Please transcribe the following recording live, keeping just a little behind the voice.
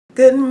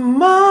Good morning.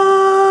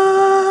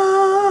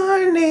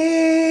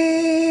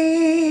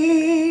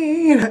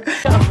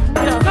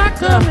 Not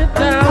coming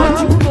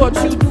down. You thought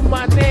you knew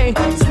my name.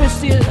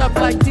 Switched it up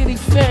like Diddy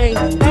Fame.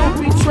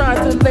 Don't be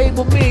trying to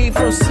label me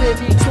from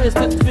City Twist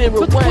to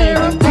Spirit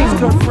Wayne. These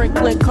girl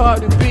Franklin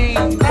Carter B.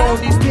 All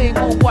these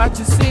people watch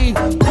and see.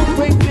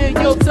 Wait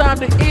for your time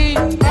to eat.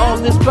 All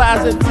this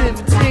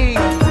positivity.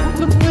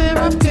 Look where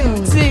I'm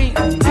tipsy.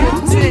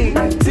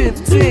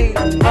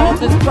 All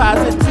this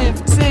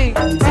positivity.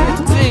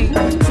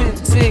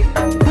 Tipsy.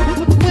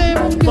 Look where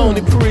I'm going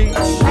to preach.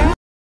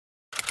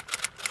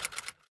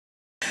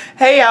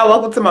 Hey y'all,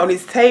 welcome to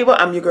Moni's Table.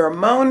 I'm your girl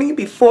Moni.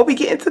 Before we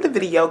get into the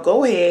video,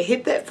 go ahead,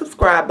 hit that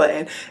subscribe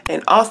button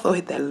and also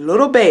hit that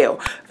little bell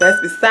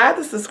that's beside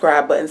the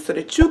subscribe button so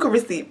that you can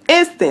receive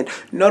instant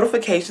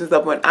notifications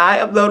of when I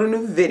upload a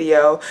new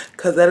video,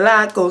 because a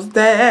lot goes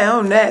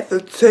down at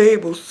the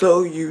table,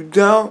 so you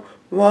don't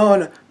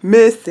wanna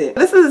miss it.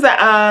 This is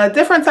a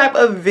different type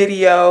of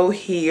video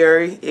here.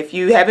 If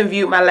you haven't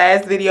viewed my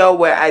last video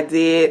where I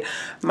did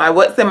my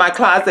what's in my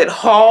closet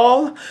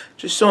haul,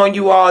 just showing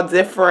you all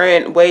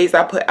different ways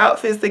I put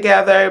outfits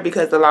together,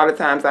 because a lot of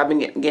times I've been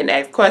getting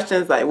asked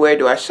questions like where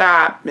do I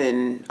shop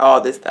and all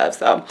this stuff.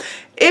 So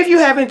if you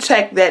haven't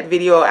checked that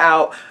video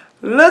out,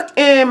 look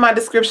in my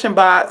description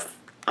box.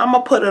 I'm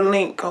gonna put a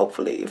link,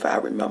 hopefully, if I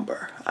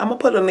remember. I'm gonna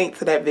put a link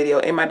to that video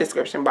in my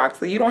description box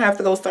so you don't have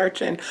to go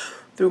searching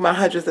through my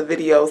hundreds of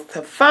videos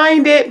to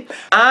find it.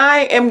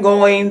 I am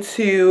going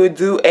to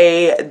do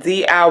a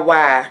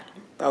DIY,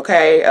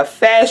 okay? A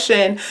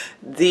fashion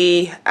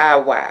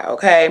DIY,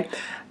 okay?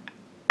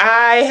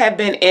 I have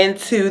been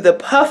into the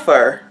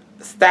puffer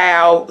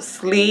style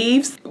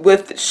sleeves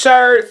with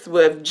shirts,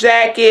 with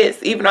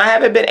jackets, even though I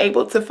haven't been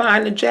able to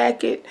find a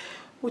jacket,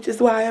 which is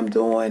why I'm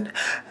doing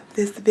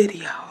this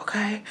video,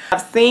 okay?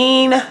 I've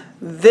seen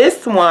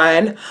this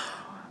one.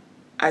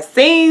 I've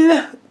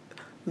seen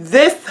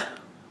this.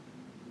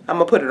 I'm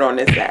gonna put it on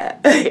this side.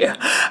 Yeah.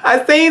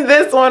 I've seen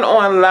this one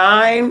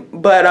online,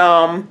 but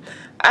I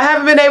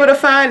haven't been able to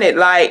find it.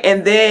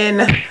 And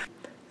then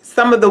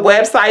some of the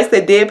websites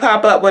that did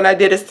pop up when I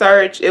did a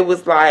search, it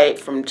was like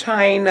from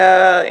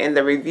China, and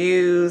the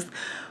reviews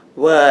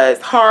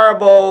was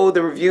horrible.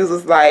 The reviews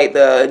was like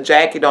the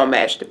jacket don't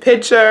match the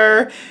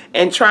picture,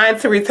 and trying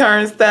to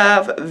return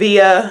stuff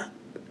via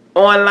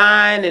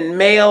online and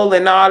mail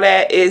and all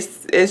that,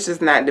 it's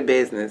just not the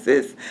business.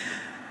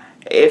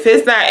 If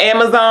it's not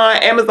Amazon,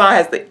 Amazon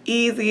has the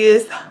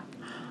easiest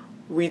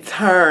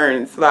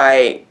returns,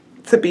 like,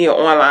 to be an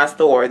online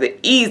store, the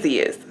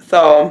easiest.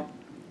 So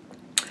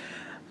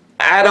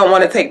I don't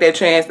want to take that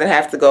chance and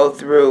have to go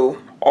through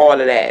all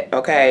of that,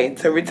 okay,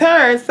 to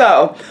return.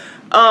 So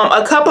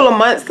a couple of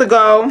months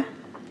ago,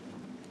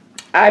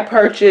 I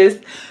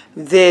purchased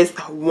this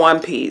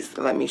one piece.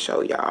 Let me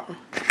show y'all.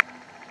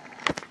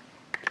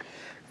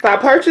 So I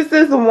purchased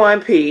this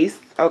one piece,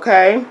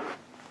 okay,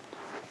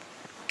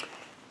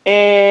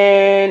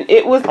 and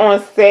it was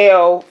on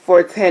sale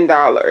for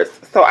 $10.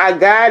 So I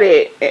got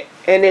it,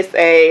 and it's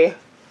a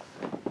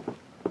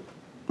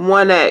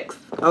 1X,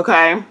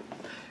 okay?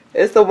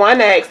 It's a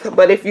 1X,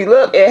 but if you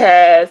look, it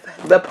has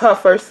the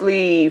puffer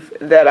sleeve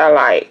that I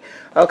like,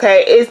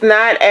 okay? It's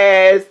not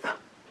as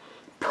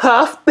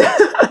puffed,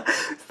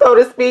 so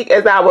to speak,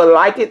 as I would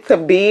like it to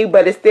be,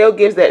 but it still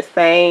gives that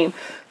same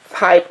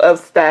type of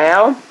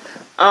style.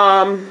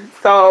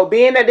 So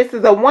being that this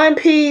is a one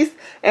piece,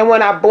 and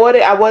when I bought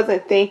it, I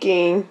wasn't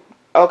thinking,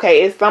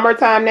 okay, it's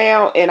summertime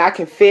now and I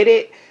can fit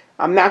it.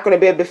 I'm not going to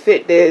be able to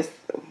fit this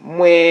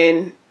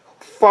when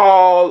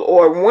fall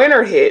or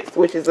winter hits,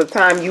 which is a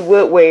time you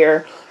would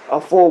wear a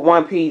full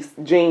one-piece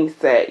jean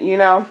set, you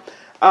know.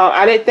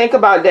 I didn't think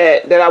about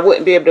that I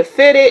wouldn't be able to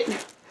fit it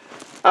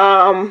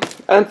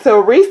until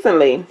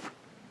recently.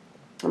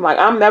 I'm like,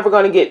 I'm never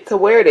going to get to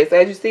wear this.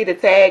 As you see, the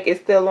tag is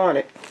still on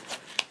it.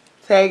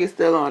 Tag is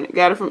still on it.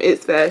 Got it from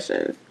It's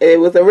Fashions. It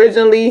was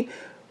originally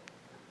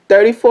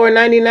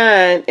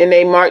 $34.99 and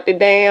they marked it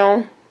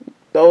down.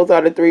 Those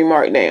are the 3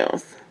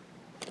 markdowns.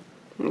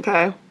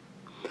 Okay.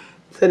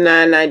 To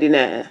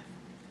 $9.99.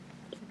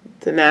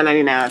 To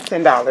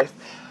 $9.99. $10.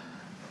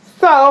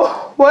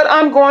 So what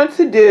I'm going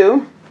to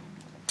do,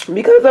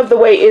 because of the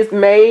way it's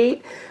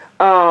made,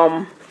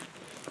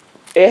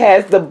 it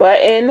has the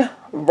button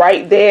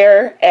right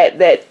there at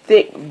that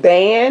thick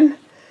band.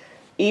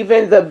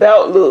 Even the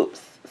belt loops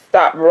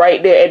stop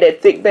right there at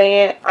that thick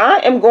band. I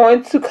am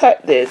going to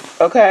cut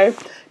this, okay?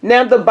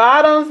 Now the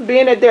bottoms,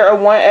 being that they're a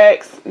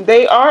 1X,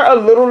 they are a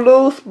little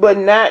loose, but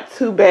not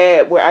too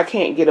bad where I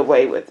can't get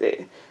away with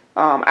it.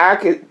 I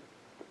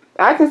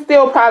can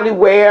still probably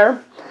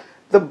wear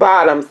the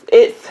bottoms.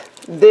 It's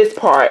this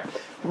part,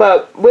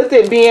 but with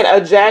it being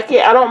a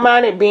jacket, I don't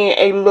mind it being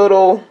a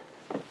little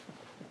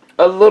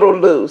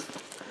loose,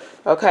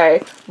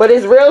 okay? But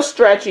it's real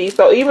stretchy,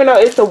 so even though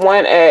it's a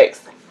 1X,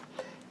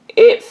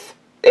 it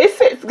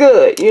fits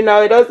good, you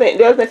know. It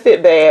doesn't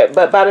fit bad,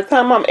 but by the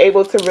time I'm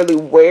able to really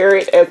wear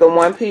it as a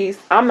one piece,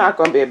 I'm not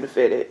going to be able to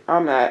fit it.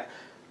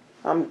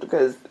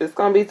 Because it's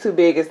going to be too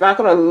big. It's not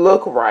going to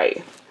look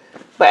right.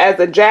 But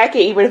as a jacket,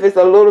 even if it's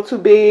a little too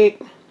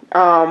big,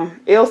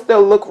 it'll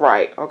still look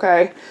right,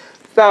 okay?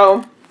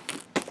 So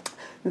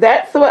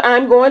that's what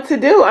I'm going to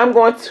do. I'm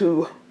going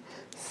to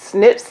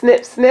snip,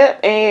 snip, snip,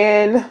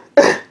 and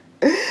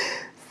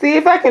see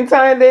if I can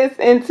turn this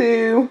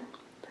into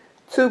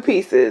 2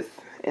 pieces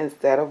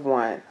instead of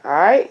 1.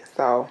 Alright,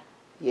 so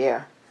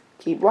yeah,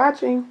 keep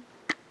watching.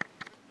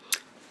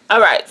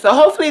 Alright, so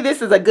hopefully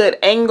this is a good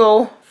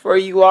angle for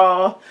you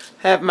all.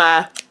 Have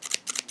my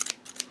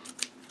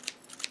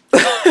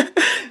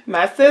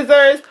my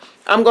scissors.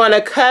 I'm going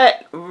to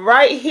cut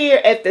right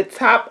here at the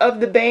top of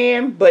the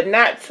band, but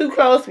not too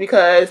close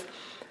because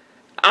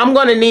I'm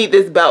going to need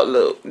this belt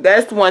loop.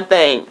 That's one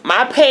thing.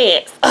 My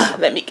pants,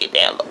 let me get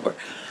down lower.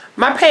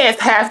 My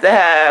pants have to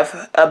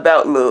have a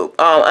belt loop,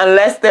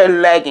 unless they're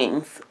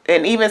leggings.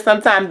 And even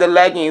sometimes the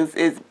leggings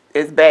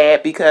is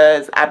bad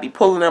because I be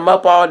pulling them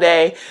up all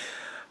day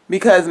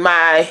because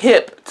my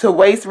hip to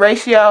waist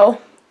ratio,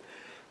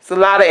 it's a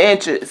lot of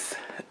inches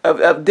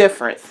of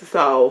difference.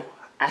 So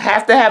I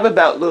have to have a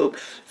belt loop.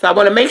 So I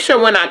want to make sure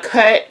when I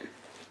cut,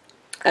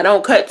 I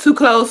don't cut too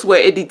close where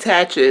it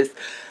detaches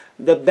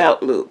the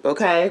belt loop,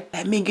 okay?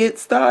 Let me get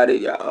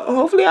started, y'all.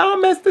 Hopefully I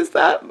don't mess this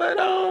up, but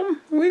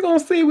we're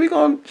gonna see. We're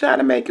gonna try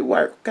to make it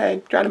work,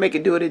 okay? Try to make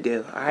it do what it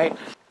do, all right?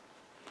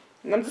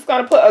 And I'm just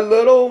gonna put a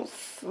little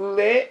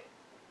slit,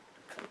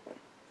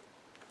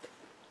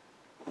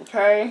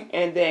 okay?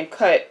 And then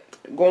cut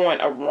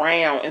going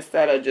around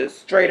instead of just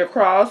straight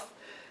across,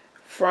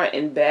 front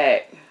and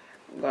back.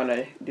 I'm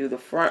gonna do the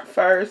front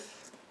first.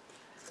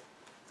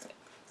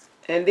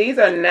 And these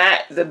are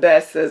not the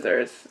best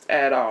scissors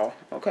at all,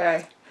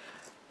 okay?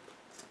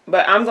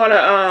 But I'm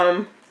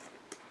gonna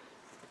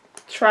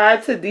try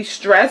to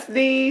de-stress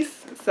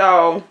these,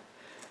 so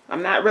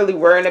I'm not really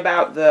worrying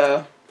about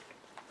the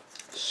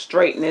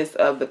straightness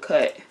of the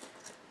cut,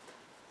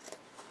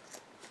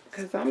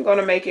 because I'm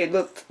gonna make it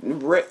look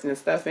ripped and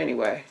stuff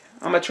anyway.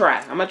 I'm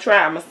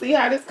gonna see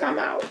how this come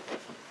out.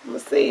 I'm gonna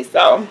see.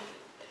 So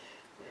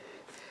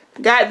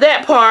got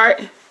that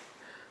part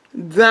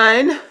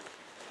done,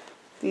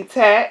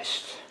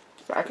 detached,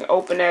 so I can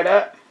open that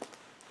up.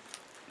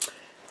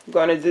 I'm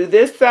going to do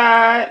this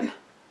side.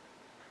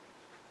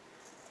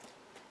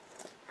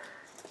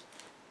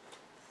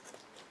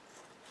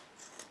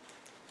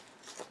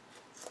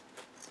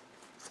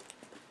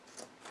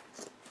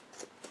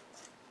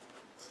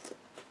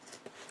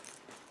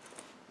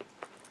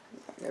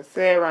 Like I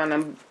said, around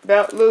the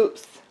belt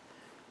loops,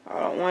 I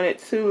don't want it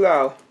too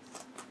low.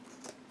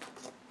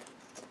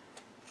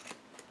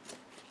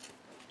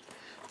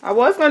 I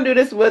was going to do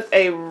this with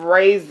a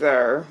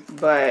razor,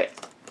 but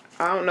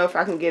I don't know if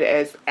I can get it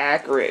as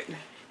accurate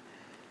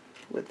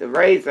with the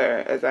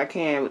razor as I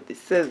can with the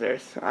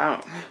scissors.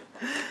 I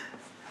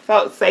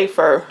felt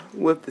safer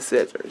with the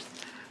scissors.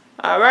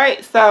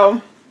 Alright,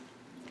 so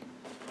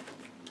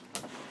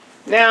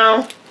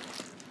now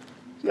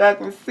y'all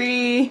can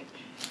see,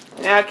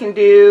 now I can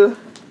do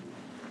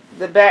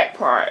the back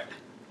part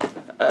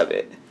of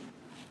it.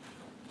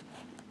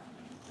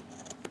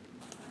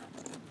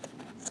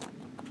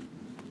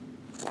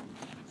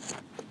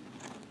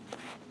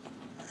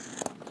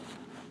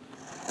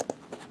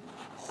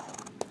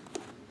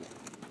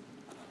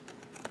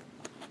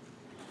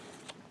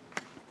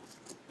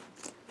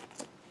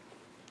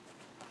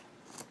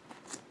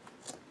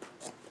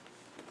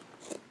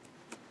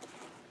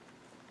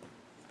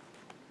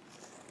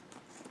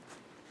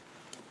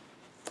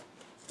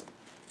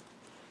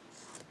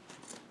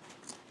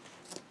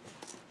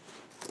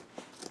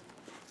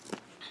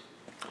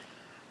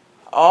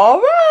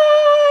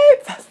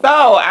 Alright,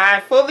 so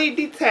I fully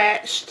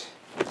detached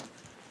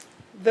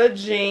the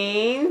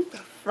jeans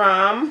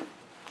from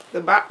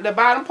the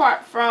bottom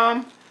part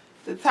from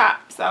the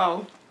top.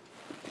 So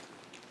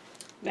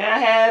now I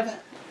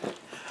have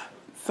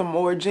some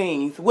more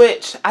jeans,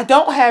 which I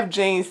don't have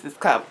jeans this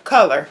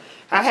color.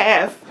 I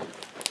have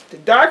the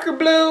darker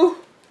blue,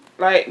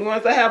 like the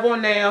ones I have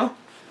on now,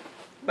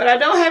 but I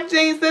don't have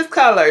jeans this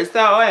color.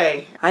 So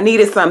hey, I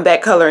needed some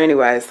that color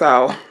anyway,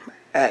 so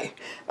hey.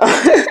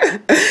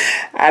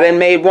 I done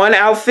made one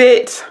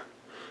outfit.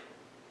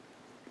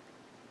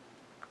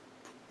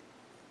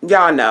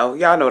 Y'all know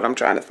what I'm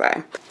trying to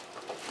say.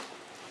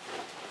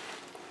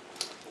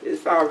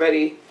 It's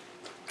already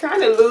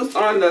kind of loose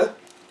on the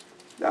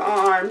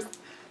arms,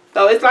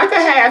 so it's like a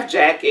half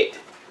jacket,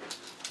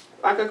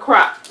 like a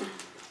crop.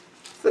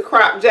 It's a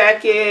crop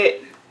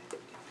jacket.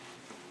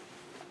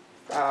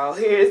 So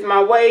here's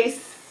my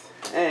waist,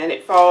 and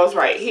it falls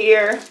right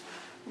here,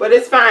 but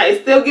it's fine.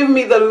 It's still giving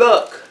me the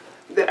look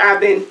that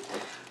I've been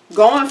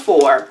going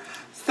for.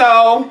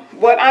 So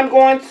what I'm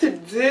going to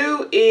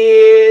do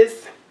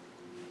is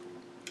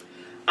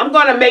I'm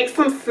going to make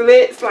some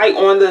slits like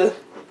on the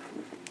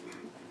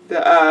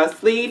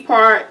sleeve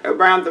part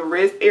around the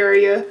wrist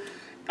area.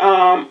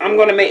 I'm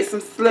going to make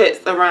some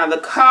slits around the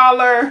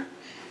collar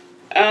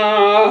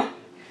and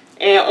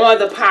on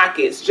the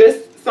pockets,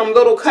 just some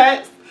little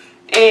cuts,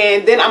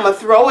 and then I'm going to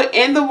throw it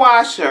in the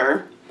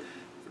washer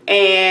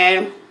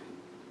and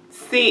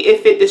see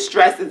if it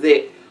distresses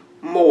it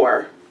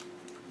more.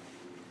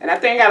 And I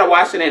think I gotta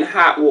wash it in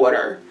hot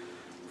water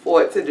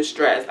for it to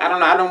distress. I don't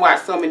know. I don't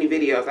watch so many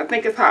videos. I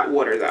think it's hot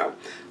water though.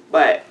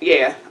 But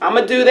yeah, I'm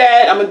going to do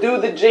that. I'm going to do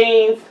the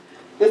jeans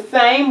the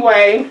same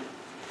way.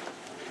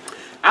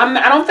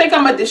 I don't think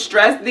I'm going to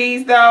distress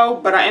these though,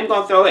 but I am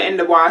going to throw it in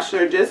the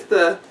washer just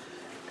to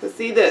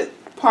see the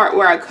part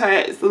where I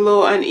cut. It's a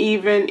little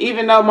uneven,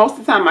 even though most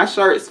of the time my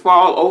shirts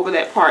fall over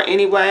that part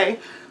anyway.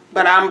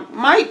 But I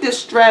might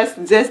distress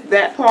just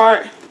that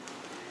part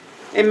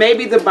and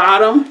maybe the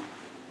bottom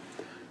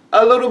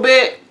a little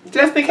bit,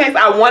 just in case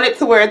I want it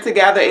to wear it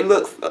together. It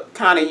looks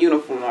kind of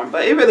uniform,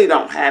 but it really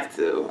don't have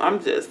to.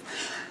 I'm just,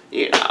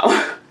 you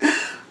know,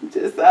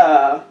 just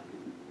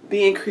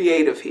being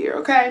creative here,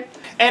 okay?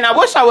 And I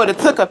wish I would have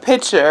took a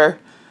picture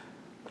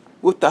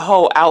with the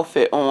whole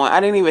outfit on. I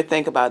didn't even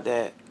think about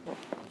that.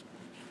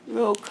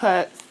 Little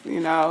cuts, you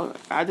know.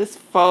 I just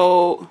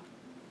fold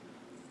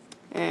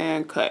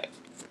and cut.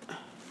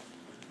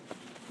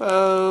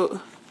 Fold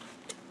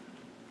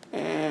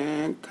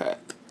and cut.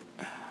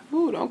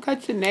 Ooh, don't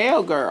cut your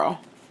nail,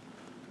 girl.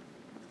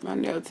 My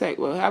nail tech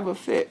will have a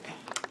fit.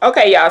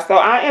 Okay, y'all, so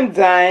I am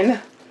done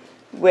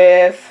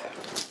with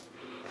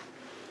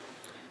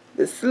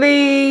the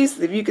sleeves.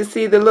 If you can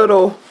see the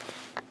little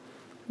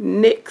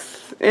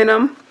nicks in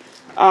them.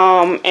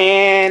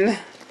 And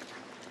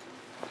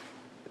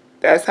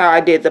that's how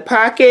I did the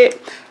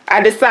pocket.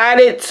 I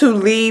decided to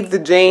leave the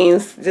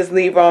jeans, just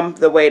leave them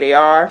the way they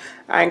are.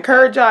 I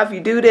encourage y'all, if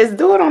you do this,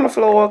 do it on the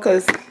floor,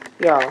 because,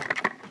 y'all,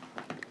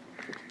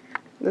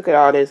 look at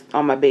all this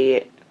on my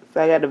bed.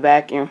 So I got to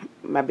vacuum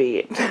my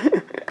bed.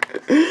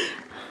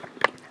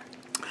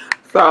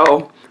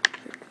 So,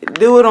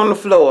 do it on the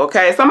floor,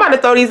 okay? So I'm about to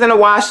throw these in the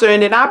washer,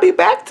 and then I'll be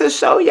back to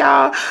show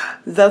y'all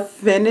the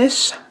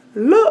finished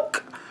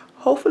look.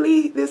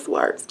 Hopefully this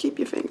works. Keep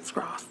your fingers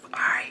crossed. All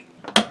right.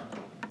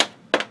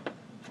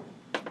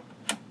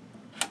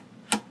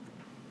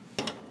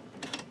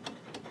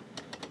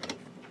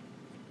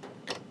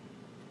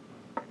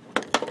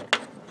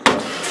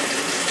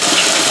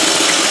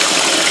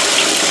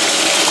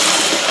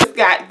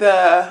 Got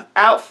the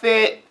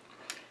outfit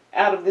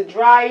out of the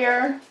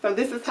dryer. So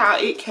this is how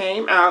it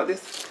came out.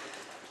 This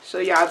show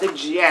y'all the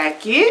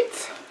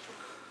jacket.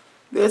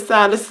 This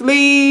side the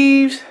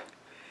sleeves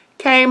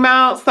came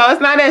out. So it's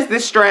not as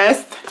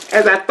distressed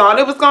as I thought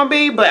it was gonna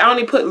be, but I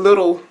only put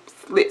little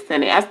slits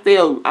in it.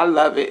 I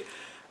love it.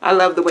 I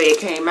love the way it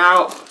came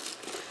out.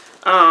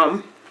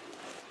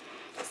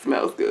 It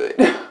smells good.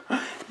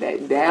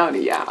 That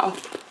downy, y'all.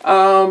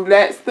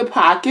 That's the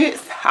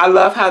pockets. I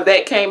love how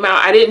that came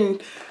out.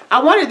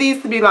 I wanted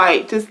these to be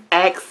like just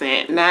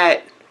accent, not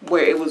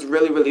where it was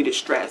really, really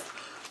distressed.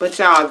 But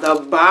y'all,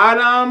 the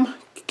bottom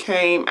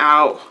came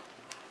out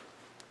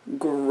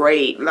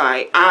great.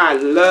 Like, I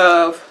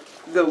love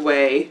the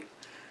way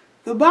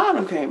the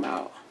bottom came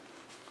out.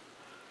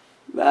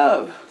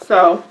 Love.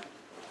 So,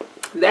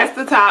 that's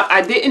the top.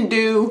 I didn't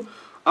do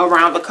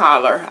around the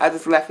collar. I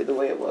just left it the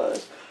way it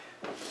was.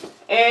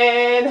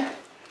 And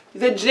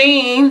the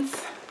jeans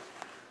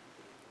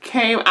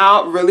came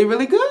out really,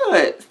 really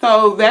good.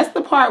 So that's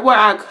the part where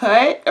I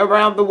cut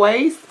around the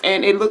waist,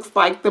 and it looks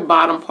like the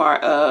bottom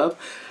part of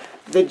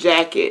the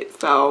jacket.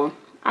 So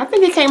I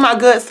think it came out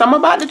good. So I'm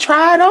about to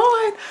try it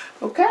on,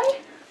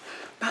 okay?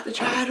 About to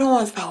try it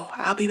on, so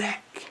I'll be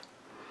back.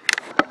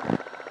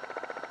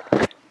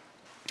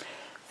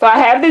 So I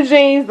have the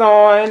jeans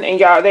on, and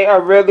y'all, they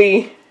are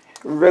really,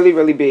 really,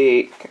 really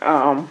big.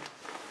 Well,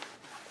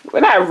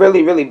 not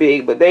really, really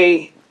big, but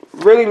they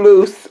really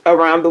loose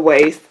around the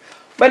waist.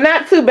 But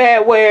not too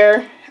bad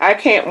where I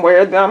can't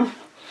wear them.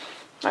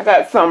 I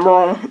got some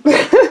room.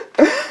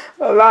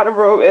 A lot of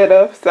room in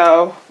them.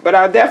 So, but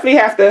I'll definitely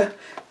have to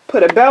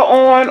put a belt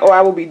on, or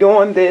I will be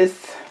doing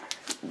this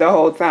the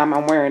whole time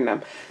I'm wearing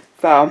them.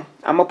 So,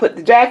 I'm going to put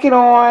the jacket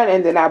on,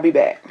 and then I'll be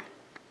back.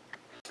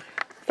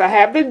 So, I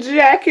have the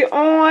jacket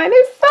on.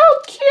 It's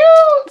so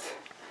cute.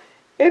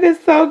 It is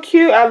so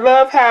cute. I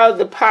love how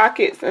the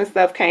pockets and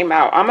stuff came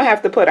out. I'm going to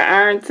have to put an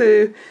iron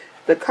to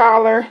the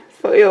collar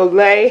so it'll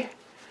lay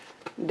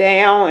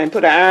down, and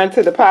put an iron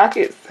to the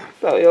pockets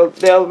so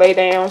they'll lay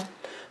down.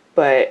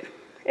 But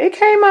it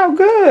came out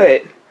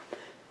good.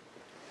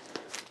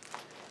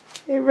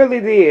 It really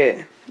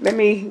did. Let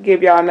me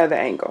give y'all another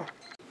angle.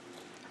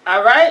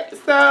 Alright,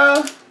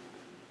 so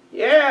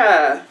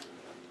yeah,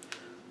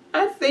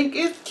 I think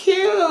it's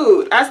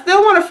cute. I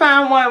still want to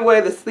find one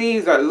where the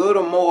sleeves are a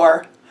little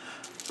more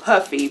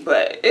puffy,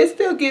 but it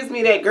still gives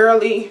me that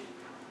girly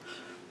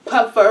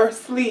puffer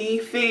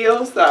sleeve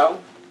feel. So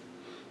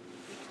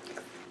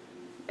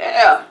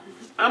yeah,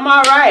 I'm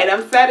alright.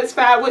 I'm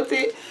satisfied with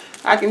it.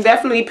 I can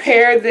definitely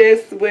pair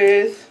this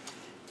with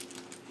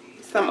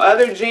some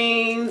other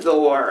jeans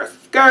or a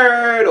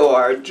skirt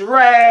or a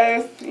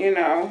dress, you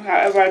know,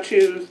 however I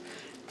choose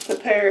to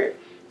pair it.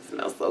 It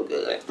smells so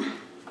good.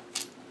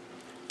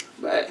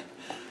 But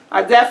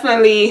I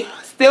definitely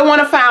still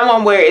want to find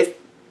one where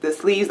the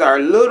sleeves are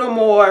a little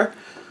more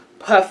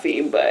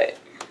puffy, but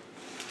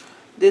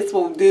this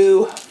will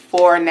do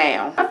for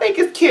now. I think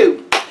it's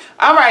cute.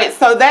 Alright,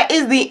 so that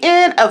is the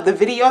end of the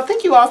video.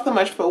 Thank you all so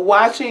much for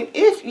watching.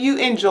 If you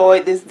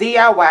enjoyed this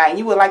DIY and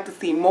you would like to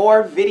see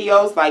more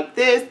videos like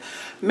this,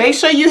 make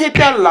sure you hit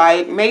that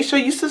like, make sure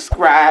you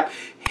subscribe,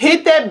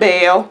 hit that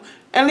bell,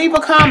 and leave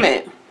a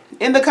comment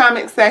in the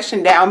comment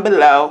section down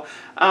below.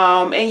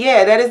 And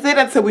yeah, that is it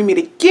until we meet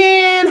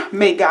again.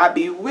 May God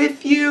be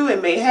with you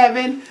and may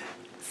heaven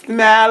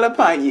smile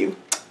upon you.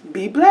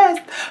 Be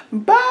blessed.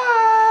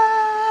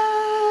 Bye.